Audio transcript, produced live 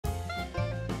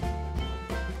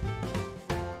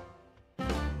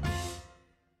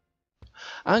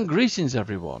And greetings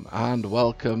everyone, and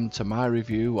welcome to my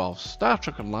review of Star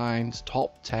Trek Online's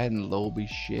top 10 Lobi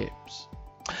ships.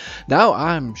 Now,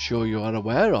 I'm sure you are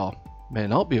aware, or may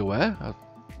not be aware,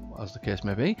 as the case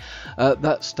may be,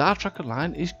 that Star Trek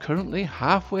Online is currently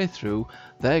halfway through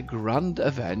their grand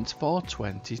event for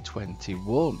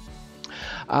 2021.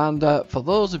 And for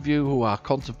those of you who are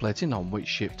contemplating on which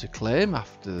ship to claim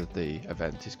after the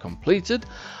event is completed,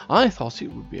 I thought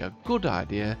it would be a good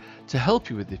idea to help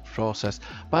you with this process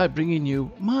by bringing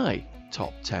you my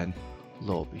top 10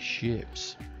 Lobi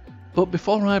ships. But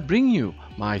before I bring you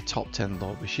my top 10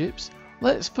 Lobi ships,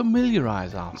 let's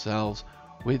familiarise ourselves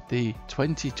with the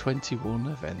 2021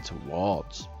 event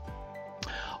awards.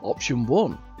 Option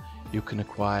 1. You can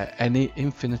acquire any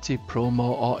Infinity Promo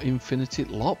or Infinity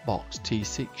Lockbox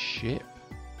T6 ship.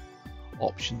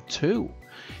 Option 2.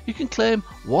 You can claim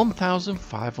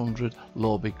 1,500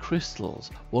 Lobi crystals,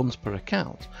 once per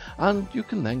account, and you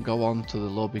can then go on to the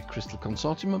Lobi Crystal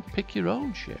Consortium and pick your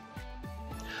own ship.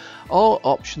 Or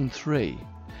option 3.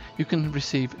 You can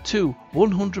receive 2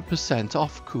 100%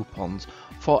 off coupons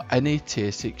for any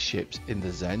tier 6 ships in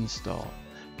the Zen store,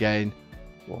 again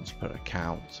once per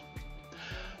account.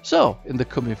 So, in the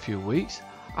coming few weeks,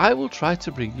 I will try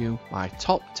to bring you my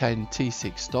top 10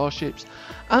 T6 store ships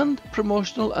and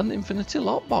promotional and Infinity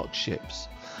Lockbox ships,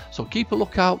 so keep a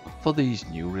lookout for these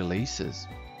new releases.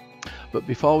 But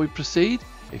before we proceed,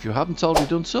 if you haven't already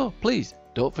done so, please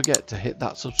don't forget to hit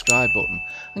that subscribe button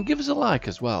and give us a like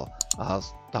as well,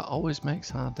 as that always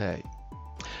makes our day.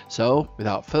 So,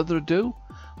 without further ado,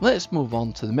 let's move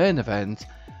on to the main event,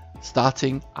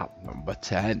 starting at number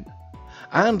 10.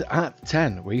 And at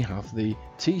 10 we have the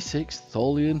T6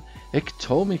 Tholian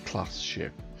Iktomi class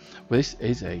ship. This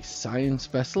is a science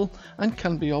vessel and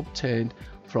can be obtained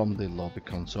from the Lobi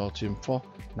Consortium for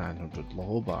 900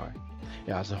 Lobi.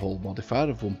 It has a hull modifier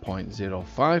of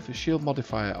 1.05, a shield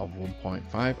modifier of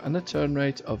 1.5 and a turn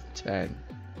rate of 10.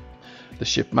 The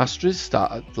ship masteries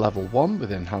start at level 1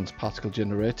 with enhanced particle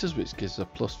generators, which gives a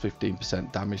plus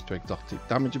 15% damage to exotic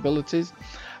damage abilities.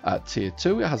 At tier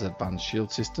 2 it has advanced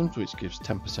shield systems, which gives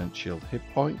 10% shield hit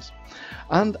points.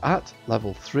 And at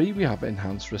level 3 we have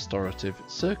enhanced restorative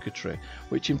circuitry,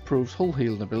 which improves hull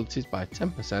healing abilities by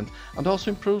 10% and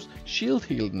also improves shield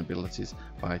healing abilities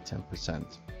by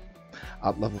 10%.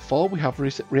 At level 4 we have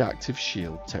reactive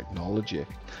shield technology.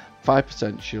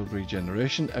 5% shield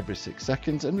regeneration every 6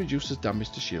 seconds and reduces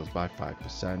damage to shields by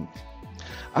 5%.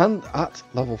 And at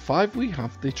level 5 we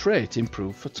have the trait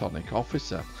Improved Photonic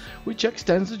Officer, which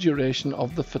extends the duration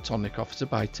of the Photonic Officer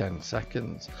by 10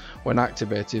 seconds. When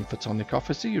activating Photonic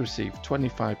Officer you receive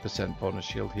 25% bonus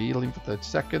shield healing for 30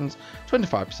 seconds,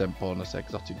 25% bonus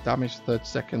exotic damage for 30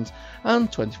 seconds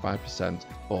and 25%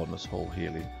 bonus hull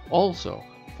healing also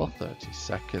for 30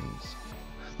 seconds.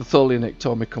 The Tholian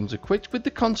Iktomi comes equipped with the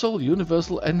console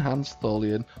Universal Enhanced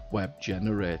Tholian Web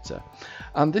Generator,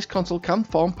 and this console can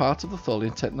form part of the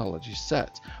Tholian technology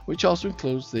set, which also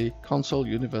includes the console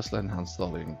Universal Enhanced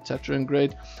Tholian Tetrahedron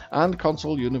Grid and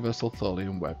console Universal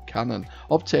Tholian Web Cannon,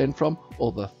 obtained from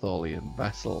other Tholian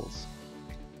vessels.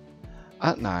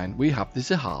 At 9 we have the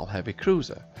Zahal Heavy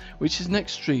Cruiser, which is an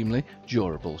extremely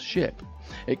durable ship.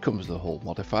 It comes with a hull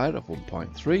modifier of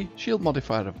 1.3, shield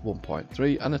modifier of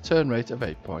 1.3 and a turn rate of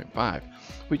 8.5,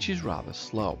 which is rather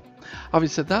slow. Having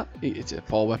said that, it's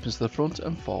 4 weapons to the front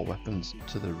and 4 weapons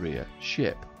to the rear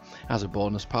ship. It has a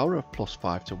bonus power of plus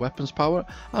 5 to weapons power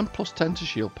and plus 10 to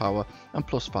shield power and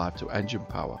plus 5 to engine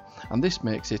power, and this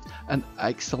makes it an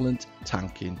excellent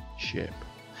tanking ship.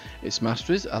 Its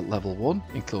masteries at level 1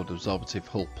 include absorptive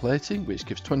hull plating, which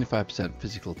gives 25%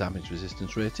 physical damage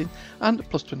resistance rating and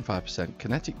plus 25%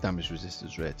 kinetic damage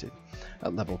resistance rating.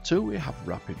 At level 2 we have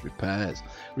rapid repairs,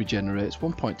 regenerates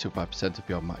 1.25% of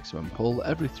your maximum hull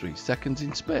every 3 seconds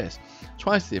in space,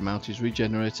 twice the amount is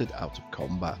regenerated out of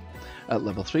combat. At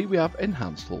level 3 we have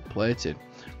enhanced hull plating,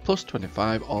 plus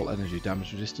 25 all energy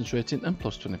damage resistance rating and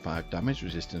plus 25 damage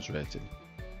resistance rating.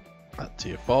 At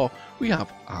tier 4 we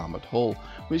have Armoured Hull,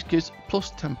 which gives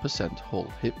plus 10%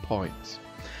 hull hit points.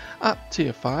 At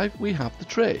tier 5 we have the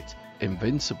trait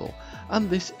Invincible, and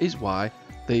this is why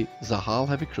the Zahal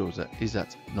Heavy Cruiser is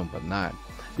at number 9.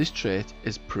 This trait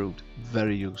is proved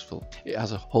very useful. It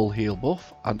has a hull heal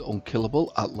buff and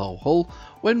unkillable at low hull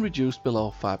when reduced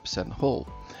below 5% hull,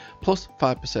 plus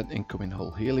 5% incoming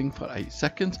hull healing for 8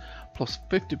 seconds, plus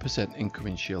 50%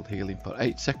 incoming shield healing for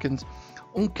 8 seconds,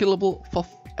 unkillable for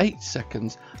 8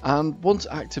 seconds, and once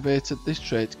activated this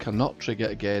trait cannot trigger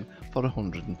again for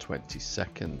 120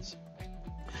 seconds.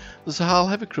 The Zahal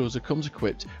Heavy Cruiser comes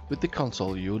equipped with the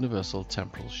console Universal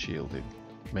Temporal Shielding.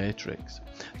 matrix.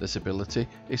 This ability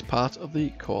is part of the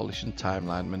Coalition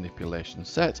Timeline Manipulation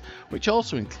set, which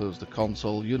also includes the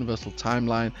console Universal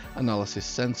Timeline Analysis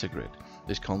Sensor Grid.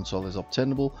 This console is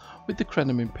obtainable with the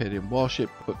Krenim Imperium warship,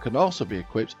 but can also be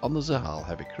equipped on the Zahal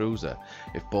Heavy Cruiser.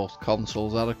 If both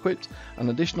consoles are equipped, an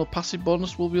additional passive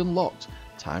bonus will be unlocked: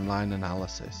 Timeline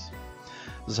Analysis.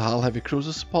 The Zahal Heavy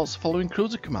Cruiser supports the following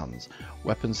cruiser commands: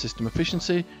 Weapon System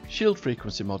Efficiency, Shield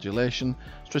Frequency Modulation,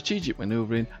 Strategic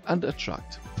Maneuvering, and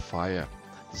Attract Fire.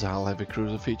 The Zahal Heavy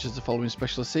Cruiser features the following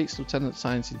specialist seats: Lieutenant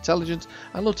Science Intelligence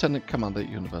and Lieutenant Commander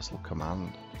Universal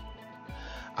Command.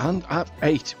 And at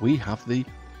 8 we have the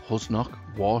Huznok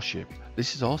warship.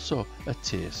 This is also a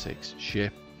tier 6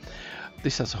 ship.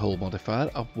 This has a hull modifier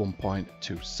of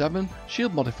 1.27,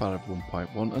 shield modifier of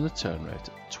 1.1 and a turn rate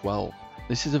of 12.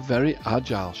 This is a very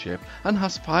agile ship and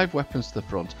has 5 weapons to the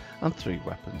front and 3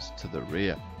 weapons to the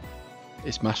rear.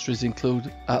 Its masteries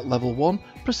include at level 1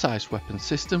 Precise Weapon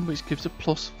System, which gives a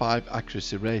 +5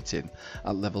 accuracy rating,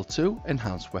 at level 2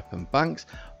 Enhanced Weapon Banks,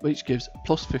 which gives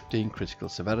 +15 critical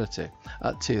severity.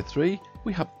 At tier 3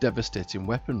 we have Devastating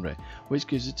Weaponry, which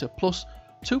gives it a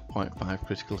 +2.5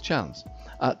 critical chance.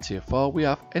 At tier 4 we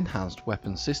have Enhanced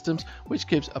Weapon Systems, which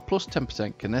gives a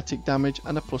 +10% kinetic damage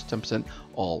and a +10%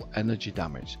 all energy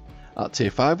damage. At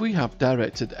tier 5 we have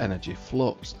Directed Energy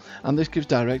Flux, and this gives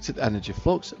Directed Energy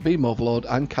Flux, Beam Overload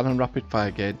and Cannon Rapid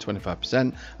Fire gain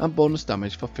 25% and bonus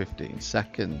damage for 15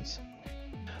 seconds.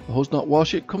 The Huznok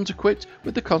warship comes equipped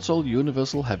with the console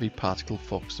Universal Heavy Particle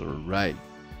Focuser Array.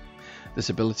 This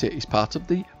ability is part of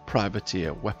the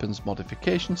Privateer Weapons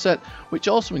Modification set, which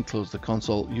also includes the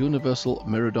console Universal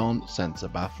Miradorn Sensor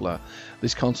Baffler.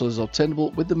 This console is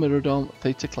obtainable with the Miradorn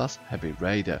Theta Class Heavy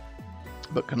Raider,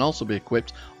 but can also be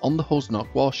equipped on the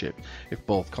Huznok warship. If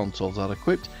both consoles are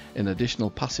equipped, an additional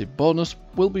passive bonus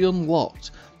will be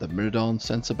unlocked: the Miradorn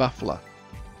Sensor Baffler.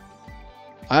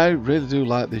 I really do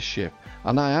like this ship,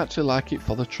 and I actually like it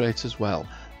for the trait as well: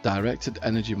 Directed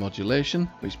Energy Modulation,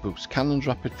 which boosts cannons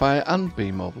rapid fire and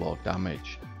beam overload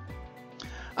damage.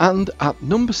 And at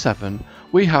number 7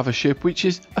 we have a ship which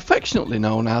is affectionately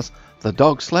known as the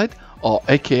Dog Sled, or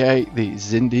aka the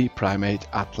Xindi Primate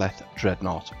Athlete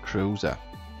Dreadnought Cruiser.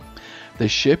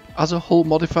 This ship has a hull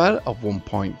modifier of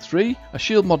 1.3, a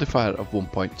shield modifier of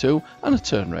 1.2 and a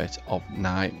turn rate of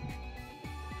 9.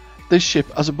 This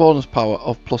ship has a bonus power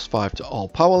of +5 to all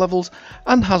power levels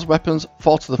and has weapons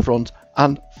 4 to the front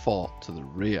and 4 to the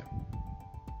rear.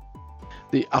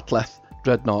 The Athlete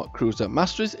Dreadnought Cruiser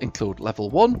masteries include level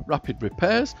 1 Rapid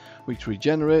Repairs, which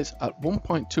regenerates at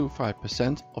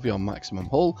 1.25% of your maximum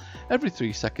hull every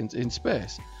 3 seconds in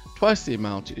space. Twice the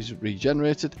amount is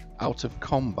regenerated out of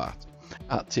combat.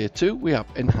 At tier 2 we have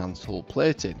Enhanced Hull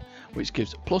Plating, which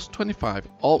gives +25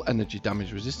 all energy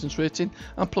damage resistance rating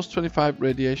and +25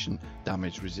 radiation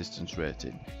damage resistance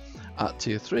rating. At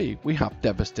tier 3 we have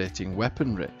Devastating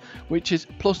Weaponry, which is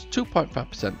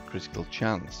 +2.5% critical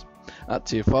chance. At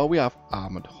tier 4 we have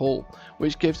Armoured Hull,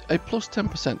 which gives a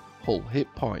 +10% hull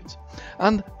hit point.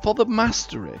 And for the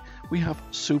mastery we have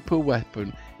Super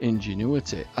Weapon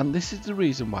Ingenuity, and this is the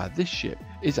reason why this ship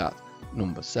is at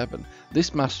number 7.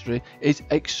 This mastery is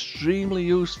extremely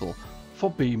useful for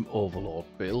beam overload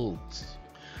builds.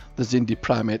 The Xindi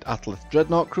Primate Athlete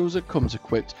Dreadnought Cruiser comes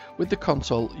equipped with the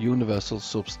console Universal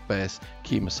Subspace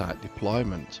Chemosite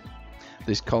Deployment.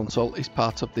 This console is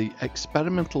part of the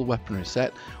Experimental Weaponry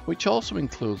set, which also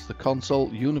includes the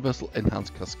console Universal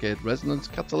Enhanced Cascade Resonance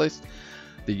Catalyst,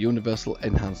 the Universal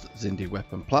Enhanced Xindi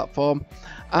Weapon Platform,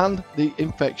 and the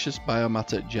Infectious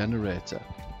Biomatter Generator.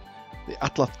 The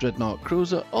Athlete Dreadnought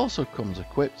Cruiser also comes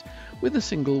equipped with a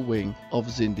single wing of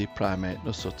Xindi Primate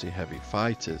Nasuti Heavy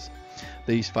Fighters.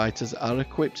 These fighters are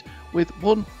equipped with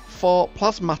one 4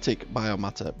 Plasmatic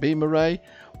Biomatter Beam Array,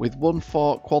 with one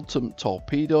 4 Quantum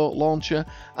Torpedo Launcher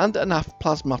and an aft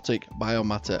Plasmatic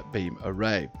Biomatter Beam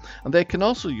Array, and they can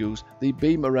also use the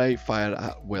Beam Array Fire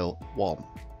at Will 1.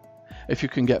 If you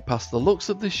can get past the looks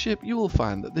of this ship, you will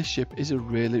find that this ship is a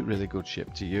really good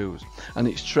ship to use, and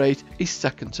its trait is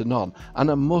second to none and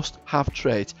a must-have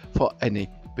trait for any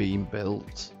beam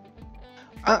builds.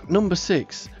 At number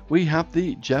 6 we have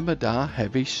the Jemadar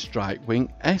Heavy Strike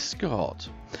Wing Escort.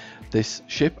 This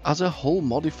ship has a hull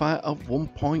modifier of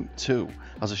 1.2,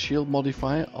 has a shield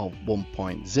modifier of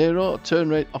 1.0, a turn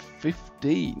rate of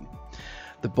 15.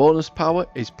 The bonus power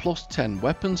is +10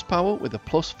 weapons power with a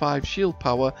 +5 shield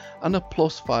power and a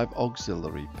 +5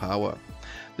 auxiliary power.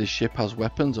 This ship has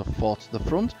weapons of 4 to the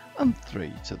front and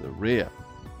 3 to the rear.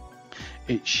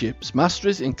 Its ship's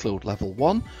masteries include level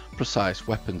 1 Precise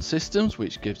Weapon Systems,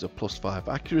 which gives a +5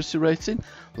 accuracy rating,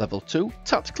 level 2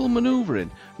 Tactical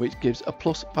Maneuvering, which gives a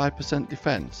 +5%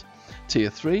 defense, Tier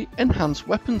 3, Enhanced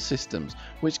Weapon Systems,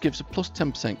 which gives a plus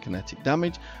 10% kinetic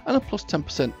damage and a plus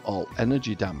 10% all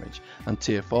energy damage. And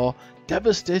Tier 4,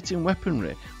 Devastating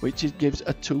Weaponry, which gives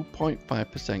a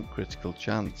 2.5% critical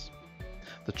chance.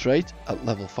 The trait at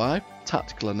level 5,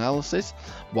 Tactical Analysis.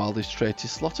 While this trait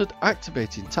is slotted,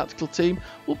 activating Tactical Team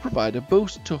will provide a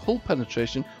boost to hull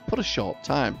penetration for a short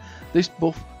time. This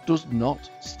buff does not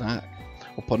stack.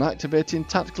 Upon activating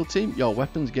Tactical Team, your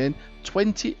weapons gain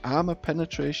 20 armor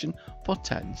penetration for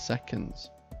 10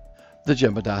 seconds. The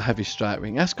Jemadar Heavy Strike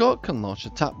Wing Escort can launch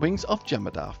attack wings of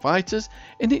Jemadar fighters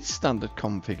in its standard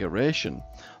configuration,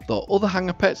 though other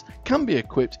hangar pets can be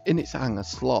equipped in its hangar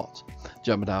slot.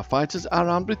 Jemadar fighters are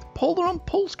armed with Polaron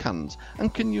pulse cannons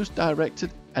and can use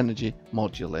directed energy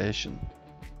modulation.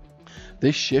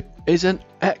 This ship is an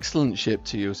excellent ship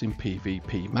to use in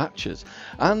PvP matches,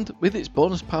 and with its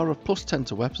bonus power of plus 10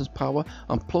 to weapons power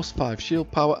and plus 5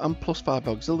 shield power and plus 5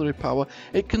 auxiliary power,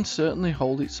 it can certainly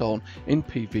hold its own in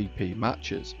PvP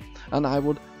matches, and I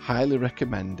would highly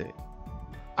recommend it.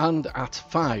 And at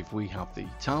 5 we have the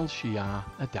Tal Shiar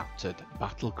Adapted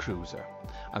Battle Cruiser,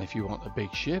 and if you want a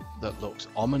big ship that looks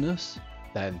ominous,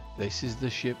 then this is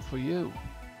the ship for you.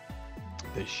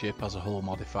 This ship has a hull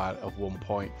modifier of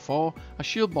 1.4, a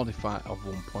shield modifier of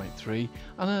 1.3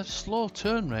 and a slow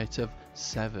turn rate of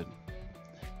 7.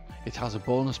 It has a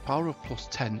bonus power of plus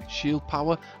 10 shield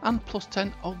power and plus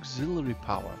 10 auxiliary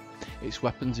power. Its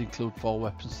weapons include 4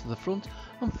 weapons to the front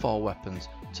and 4 weapons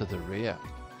to the rear.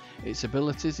 Its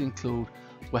abilities include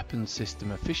weapon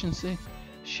system efficiency,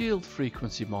 shield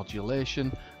frequency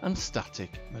modulation and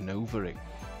static manoeuvring.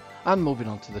 And moving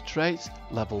on to the traits,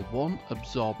 level 1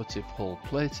 absorbative hull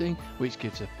plating, which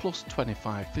gives a plus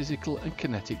 25 physical and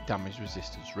kinetic damage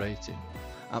resistance rating.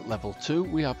 At level 2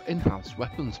 we have enhanced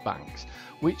weapons banks,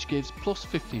 which gives plus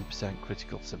 15%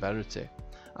 critical severity.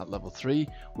 At level 3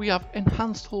 we have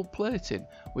enhanced hull plating,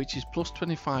 which is plus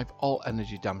 25 all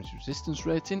energy damage resistance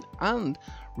rating and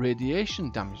radiation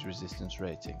damage resistance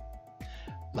rating.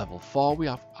 Level 4 we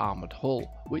have armoured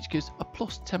hull, which gives a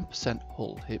plus 10%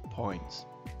 hull hit points.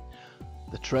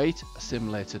 The trait,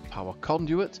 Assimilated Power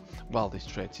Conduit. While this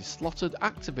trait is slotted,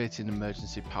 activating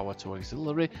emergency power to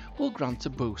auxiliary will grant a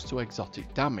boost to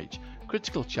exotic damage,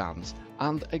 critical chance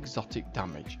and exotic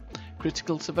damage.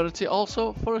 Critical severity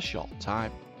also for a short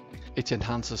time. It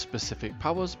enhances specific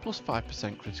powers, plus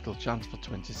 5% critical chance for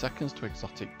 20 seconds to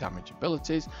exotic damage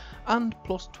abilities and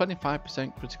plus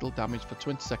 25% critical damage for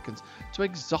 20 seconds to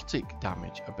exotic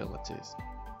damage abilities.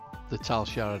 The Tal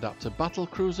Shiar Adapted Battle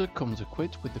Cruiser comes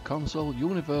equipped with the console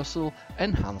Universal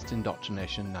Enhanced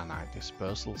Indoctrination Nanite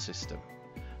Dispersal System.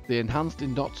 The Enhanced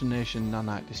Indoctrination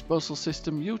Nanite Dispersal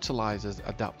System utilises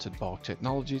adapted Borg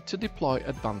technology to deploy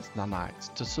advanced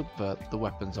nanites to subvert the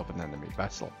weapons of an enemy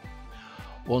vessel.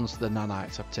 Once the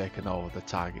nanites have taken over the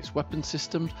target's weapon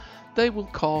systems, they will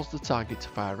cause the target to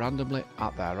fire randomly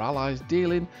at their allies,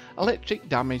 dealing electric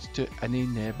damage to any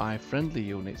nearby friendly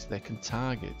units they can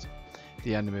target.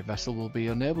 The enemy vessel will be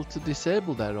unable to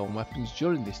disable their own weapons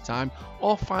during this time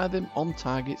or fire them on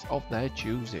targets of their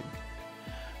choosing.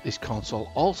 This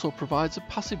console also provides a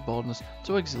passive bonus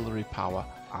to auxiliary power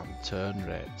and turn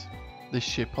rate. This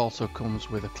ship also comes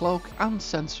with a cloak and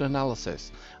sensor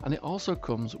analysis, and it also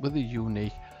comes with a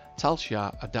unique Tal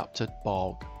Shiar Adapted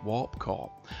Borg Warp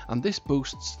Core, and this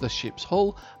boosts the ship's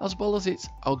hull as well as its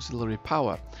auxiliary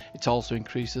power. It also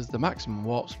increases the maximum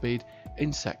warp speed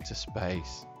in sector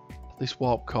space. This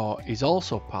warp core is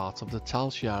also part of the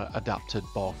Tal Shiar Adapted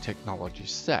Borg technology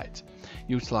set,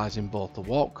 utilising both the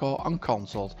warp core and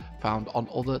consoles found on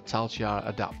other Tal Shiar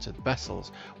adapted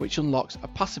vessels, which unlocks a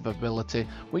passive ability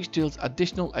which deals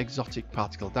additional exotic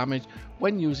particle damage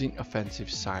when using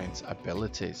offensive science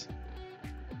abilities.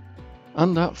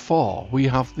 And at 4 we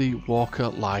have the Walker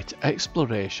Light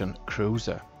Exploration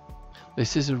Cruiser.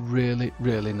 This is a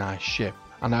really nice ship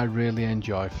and I really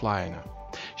enjoy flying her.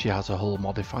 She has a hull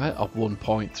modifier of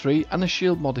 1.3 and a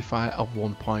shield modifier of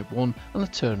 1.1 and a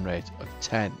turn rate of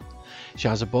 10. She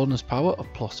has a bonus power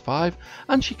of plus 5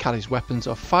 and she carries weapons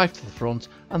of 5 to the front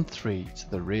and 3 to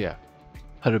the rear.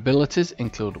 Her abilities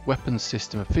include weapons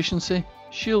system efficiency,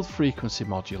 shield frequency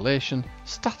modulation,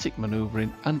 static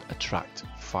manoeuvring and attract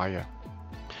fire.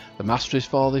 The masteries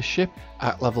for this ship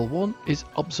at level 1 is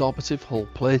absorbative hull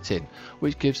plating,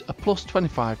 which gives a plus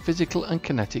 25 physical and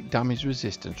kinetic damage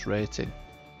resistance rating.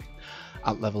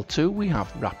 At level 2 we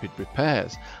have rapid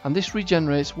repairs, and this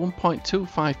regenerates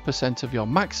 1.25% of your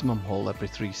maximum hull every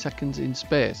 3 seconds in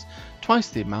space. Twice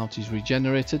the amount is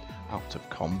regenerated out of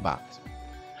combat.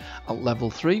 At level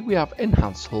 3 we have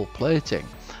enhanced hull plating,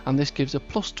 and this gives a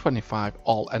plus 25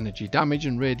 all energy damage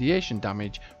and radiation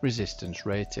damage resistance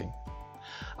rating.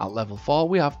 At level 4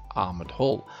 we have Armoured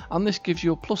Hull, and this gives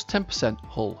you a plus 10%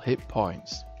 hull hit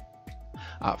points.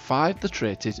 At 5 the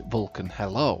trait is Vulcan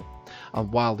Hello,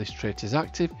 and while this trait is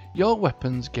active, your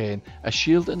weapons gain a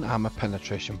shield and armor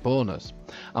penetration bonus,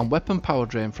 and weapon power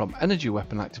drain from energy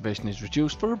weapon activation is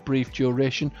reduced for a brief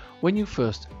duration when you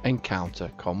first encounter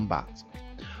combat.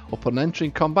 Upon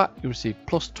entering combat, you receive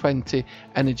plus 20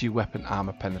 energy weapon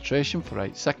armor penetration for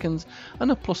 8 seconds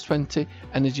and a plus 20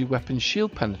 energy weapon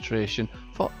shield penetration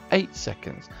for 8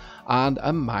 seconds, and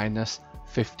a minus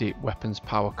 50 weapons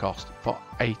power cost for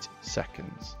 8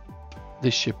 seconds.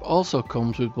 This ship also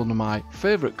comes with one of my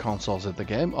favourite consoles of the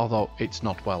game, although it's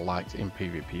not well liked in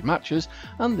PvP matches,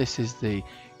 and this is the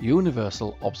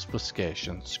Universal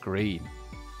Obfuscation Screen.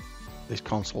 This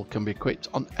console can be equipped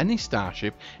on any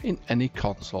starship in any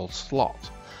console slot.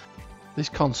 This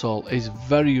console is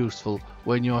very useful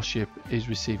when your ship is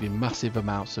receiving massive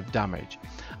amounts of damage,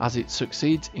 as it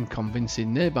succeeds in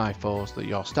convincing nearby foes that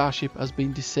your starship has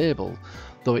been disabled,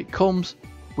 though it comes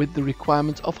with the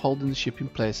requirement of holding the ship in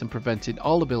place and preventing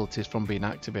all abilities from being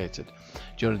activated.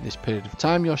 During this period of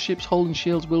time, your ship's hull and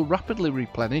shields will rapidly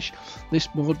replenish. This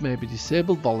mode may be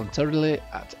disabled voluntarily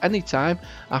at any time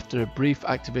after a brief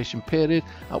activation period,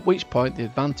 at which point the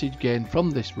advantage gained from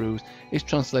this ruse is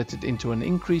translated into an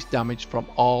increased damage from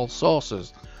all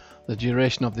sources. The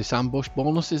duration of this ambush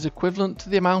bonus is equivalent to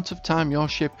the amount of time your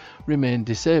ship remained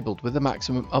disabled, with a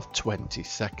maximum of 20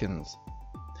 seconds.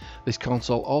 This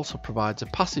console also provides a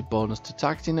passive bonus to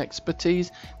targeting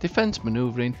expertise, defense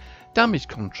maneuvering, damage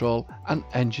control and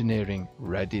engineering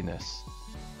readiness.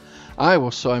 I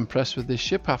was so impressed with this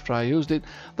ship after I used it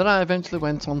that I eventually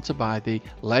went on to buy the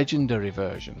legendary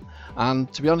version,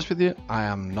 and to be honest with you, I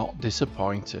am not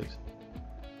disappointed.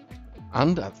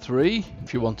 And at 3,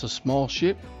 if you want a small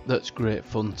ship that's great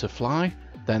fun to fly,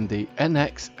 then the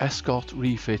NX Escort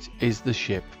refit is the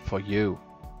ship for you.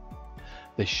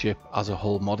 This ship has a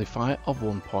hull modifier of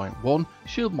 1.1,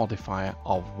 shield modifier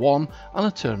of 1 and a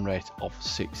turn rate of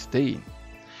 16.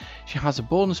 She has a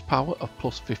bonus power of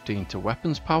plus 15 to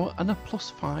weapons power and a plus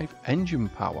 5 engine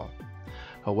power.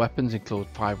 Her weapons include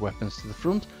 5 weapons to the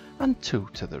front and 2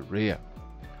 to the rear.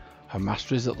 Her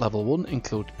masteries at level 1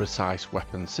 include precise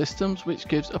weapon systems, which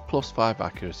gives a plus 5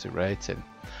 accuracy rating.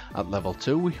 At level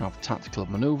 2 we have tactical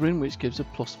maneuvering, which gives a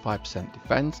plus 5%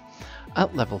 defense.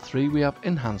 At level 3 we have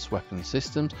enhanced weapon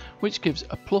systems, which gives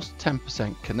a plus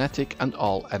 10% kinetic and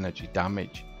all energy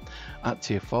damage. At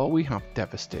tier 4 we have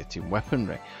devastating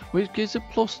weaponry, which gives a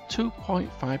plus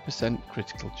 2.5%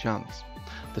 critical chance.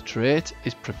 The trait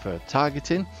is preferred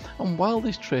targeting, and while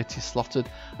this trait is slotted,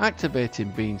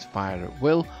 activating beams fire at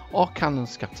will or cannon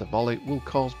scatter volley will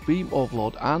cause beam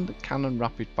overload and cannon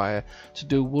rapid fire to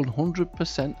do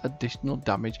 100% additional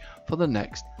damage for the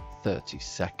next 30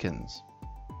 seconds.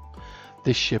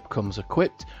 This ship comes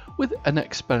equipped with an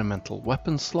experimental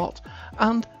weapon slot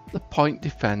and the point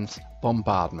defense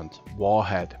bombardment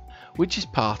warhead, which is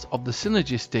part of the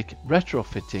synergistic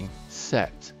retrofitting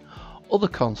set. Other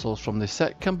consoles from this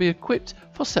set can be equipped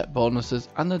for set bonuses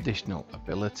and additional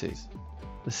abilities.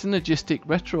 The synergistic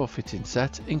retrofitting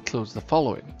set includes the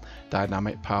following: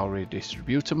 dynamic power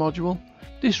redistributor module,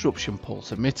 disruption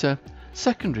pulse emitter,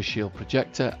 secondary shield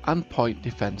projector and point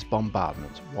defense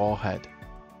bombardment warhead.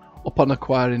 Upon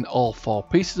acquiring all 4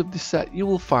 pieces of this set, you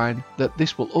will find that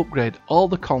this will upgrade all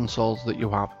the consoles that you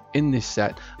have in this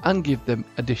set and give them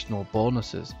additional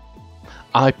bonuses.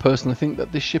 I personally think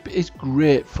that this ship is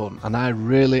great fun and I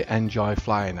really enjoy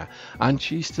flying her, and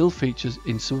she still features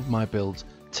in some of my builds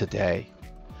today.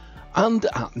 And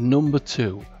at number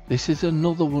 2, this is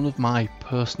another one of my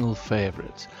personal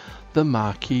favourites, the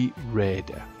Marquis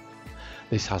Raider.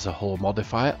 This has a hull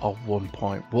modifier of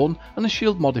 1.1 and a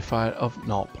shield modifier of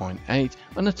 0.8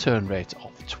 and a turn rate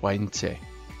of 20.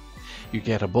 You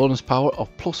get a bonus power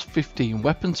of plus 15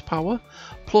 weapons power,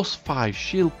 plus 5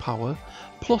 shield power,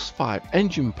 plus 5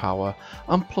 engine power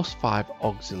and plus 5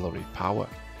 auxiliary power.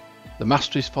 The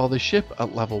masteries for this ship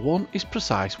at level 1 is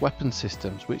precise weapon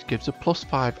systems, which gives a plus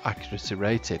 5 accuracy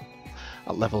rating.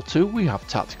 At level 2 we have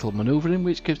tactical maneuvering,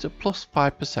 which gives a plus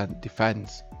 5%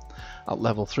 defense. At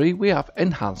level 3 we have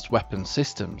enhanced weapon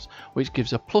systems, which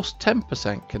gives a plus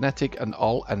 10% kinetic and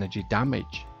all energy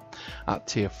damage. At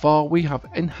tier 4 we have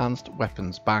enhanced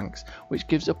weapons banks, which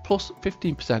gives a plus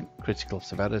 15% critical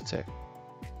severity.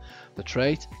 The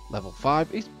trait, level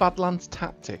 5, is Badlands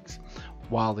Tactics.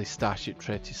 While this starship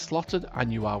trait is slotted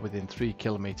and you are within 3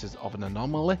 km of an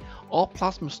anomaly or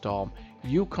plasma storm,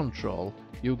 you control,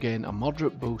 you gain a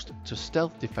moderate boost to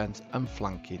stealth defense and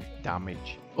flanking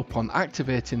damage. Upon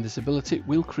activating this ability,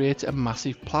 we'll create a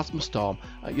massive plasma storm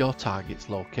at your target's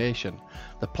location.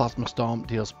 The plasma storm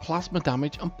deals plasma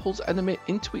damage and pulls enemy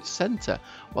into its center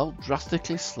while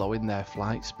drastically slowing their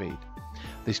flight speed.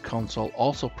 This console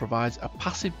also provides a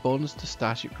passive bonus to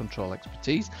Starship control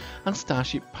expertise and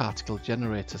Starship particle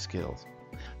generator skills.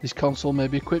 This console may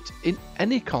be equipped in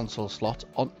any console slot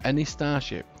on any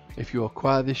Starship. If you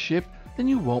acquire this ship, then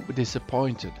you won't be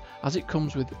disappointed, as it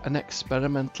comes with an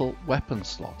experimental weapon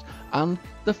slot and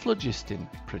the phlogiston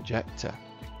projector.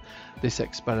 This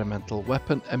experimental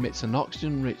weapon emits an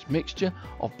oxygen-rich mixture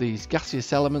of these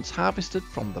gaseous elements harvested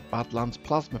from the Badlands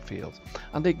plasma fields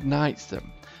and ignites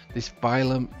them. This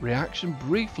violent reaction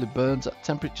briefly burns at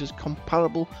temperatures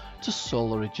comparable to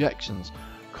solar ejections,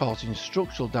 causing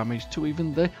structural damage to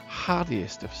even the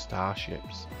hardiest of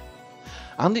starships.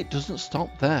 And it doesn't stop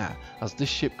there, as this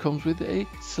ship comes with a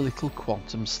Silical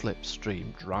Quantum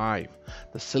Slipstream drive.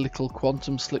 The Silical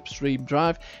Quantum Slipstream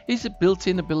drive is a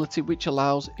built-in ability which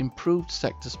allows improved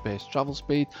sector space travel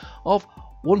speed of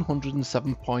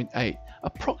 107.8,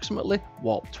 approximately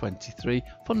warp 23,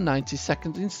 for 90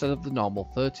 seconds instead of the normal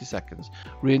 30 seconds.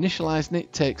 Reinitializing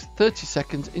it takes 30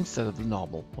 seconds instead of the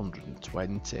normal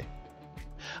 120.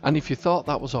 And if you thought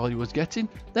that was all you was getting,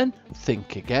 then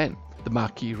think again. The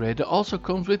Marquee Raider also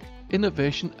comes with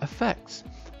Innovation Effects.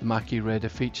 The Marquee Raider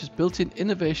features built-in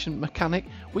Innovation mechanic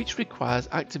which requires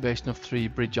activation of 3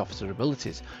 Bridge Officer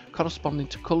abilities corresponding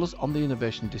to colours on the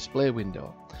Innovation display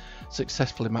window.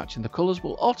 Successfully matching the colours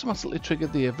will automatically trigger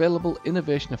the available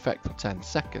Innovation effect for 10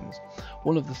 seconds.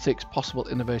 One of the 6 possible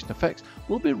Innovation effects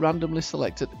will be randomly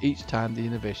selected each time the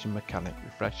Innovation mechanic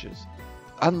refreshes.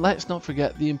 And let's not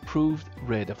forget the improved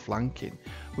Raider flanking,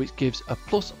 which gives a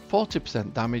plus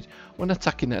 40% damage when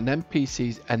attacking an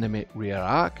NPC's enemy rear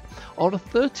arc, or a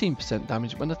 13%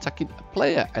 damage when attacking a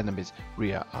player enemy's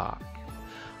rear arc.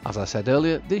 As I said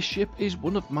earlier, this ship is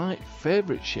one of my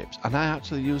favourite ships, and I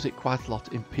actually use it quite a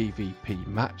lot in PvP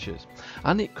matches,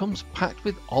 and it comes packed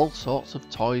with all sorts of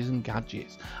toys and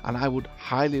gadgets, and I would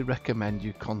highly recommend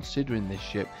you considering this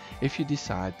ship if you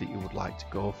decide that you would like to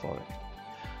go for it.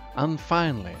 And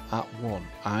finally, at 1,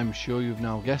 I'm sure you've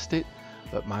now guessed it,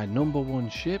 but my number 1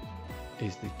 ship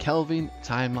is the Kelvin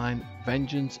Timeline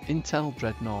Vengeance Intel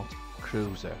Dreadnought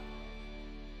Cruiser.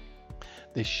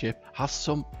 This ship has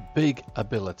some big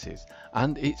abilities,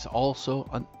 and it's also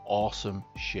an awesome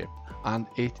ship, and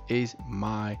it is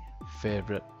my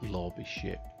favourite Lobi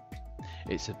ship.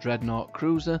 It's a Dreadnought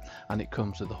Cruiser, and it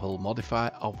comes with a hull modifier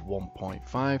of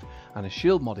 1.5 and a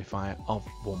shield modifier of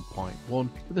 1.1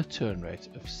 with a turn rate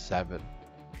of 7.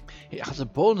 It has a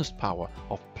bonus power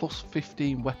of plus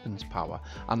 15 weapons power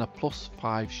and a plus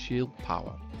 5 shield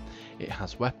power. It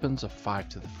has weapons of 5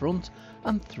 to the front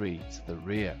and 3 to the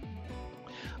rear.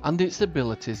 And its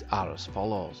abilities are as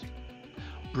follows: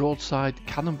 broadside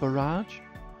cannon barrage,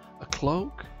 a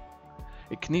cloak.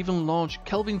 It can even launch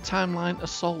Kelvin Timeline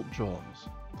assault drones,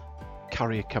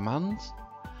 carrier commands,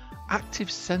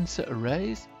 active sensor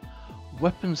arrays,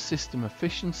 weapons system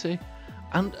efficiency,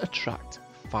 and attract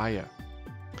fire.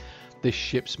 This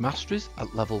ship's masteries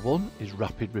at level 1 is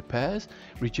rapid repairs,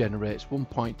 regenerates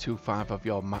 1.25 of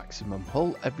your maximum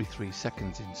hull every 3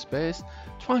 seconds in space,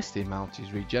 twice the amount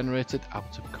is regenerated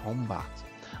out of combat.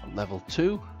 At level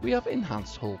 2 we have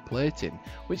enhanced hull plating,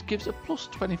 which gives a plus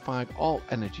 25 all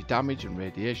energy damage and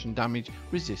radiation damage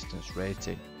resistance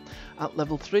rating. At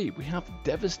level 3 we have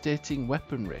devastating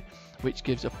weaponry, which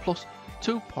gives a plus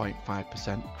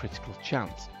 2.5% critical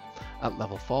chance. At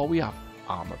level 4 we have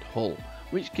armoured hull,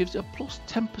 which gives a plus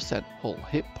 10% hull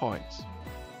hit points.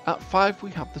 At 5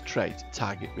 we have the trait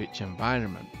Target Rich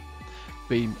Environment.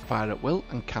 Beam, Fire at Will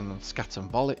and Cannon Scatter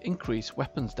and Volley increase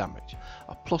weapons damage,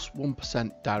 a plus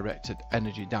 1% directed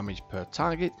energy damage per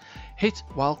target, hit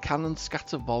while Cannon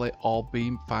Scatter, Volley or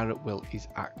Beam, Fire at Will is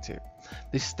active.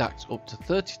 This stacks up to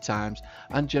 30 times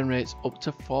and generates up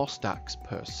to 4 stacks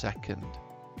per second.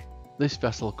 This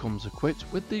vessel comes equipped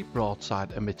with the broadside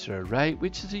emitter array,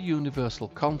 which is a universal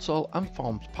console and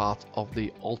forms part of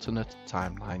the alternate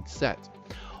timeline set.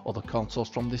 Other consoles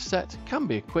from this set can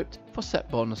be equipped for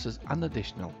set bonuses and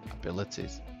additional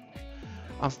abilities.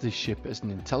 As this ship is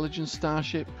an intelligence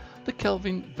starship, the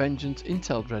Kelvin Vengeance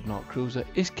Intel Dreadnought Cruiser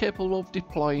is capable of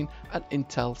deploying an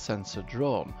intel sensor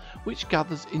drone, which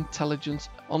gathers intelligence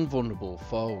on vulnerable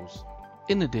foes.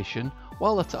 In addition,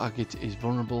 while the target is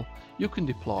vulnerable, you can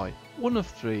deploy one of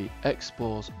 3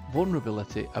 expose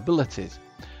vulnerability abilities,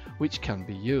 which can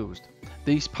be used.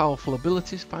 These powerful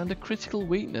abilities find a critical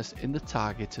weakness in the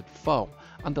targeted foe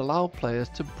and allow players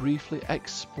to briefly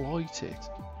exploit it.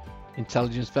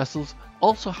 Intelligence vessels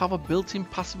also have a built-in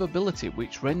passive ability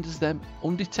which renders them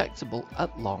undetectable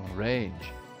at long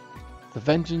range. The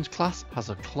Vengeance class has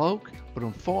a cloak, but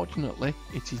unfortunately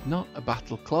it is not a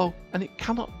battle cloak and it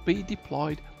cannot be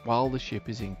deployed while the ship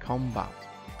is in combat.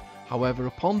 However,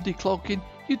 upon decloaking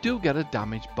you do get a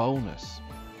damage bonus.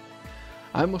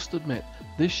 I must admit,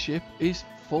 this ship is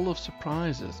full of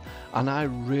surprises and I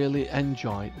really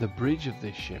enjoy the bridge of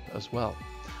this ship as well.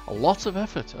 A lot of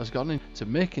effort has gone into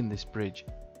making this bridge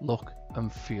look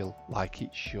and feel like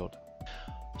it should.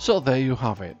 So there you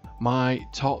have it, my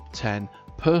top 10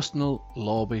 personal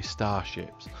Lobi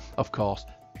starships. Of course,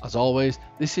 as always,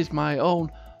 this is my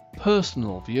own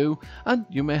personal view and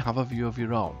you may have a view of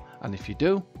your own, and if you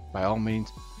do, by all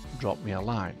means drop me a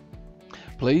line.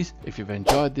 Please, if you've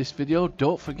enjoyed this video,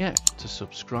 don't forget to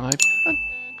subscribe and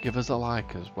give us a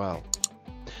like as well.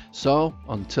 So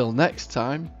until next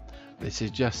time, this is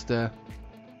JeSter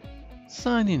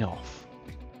signing off.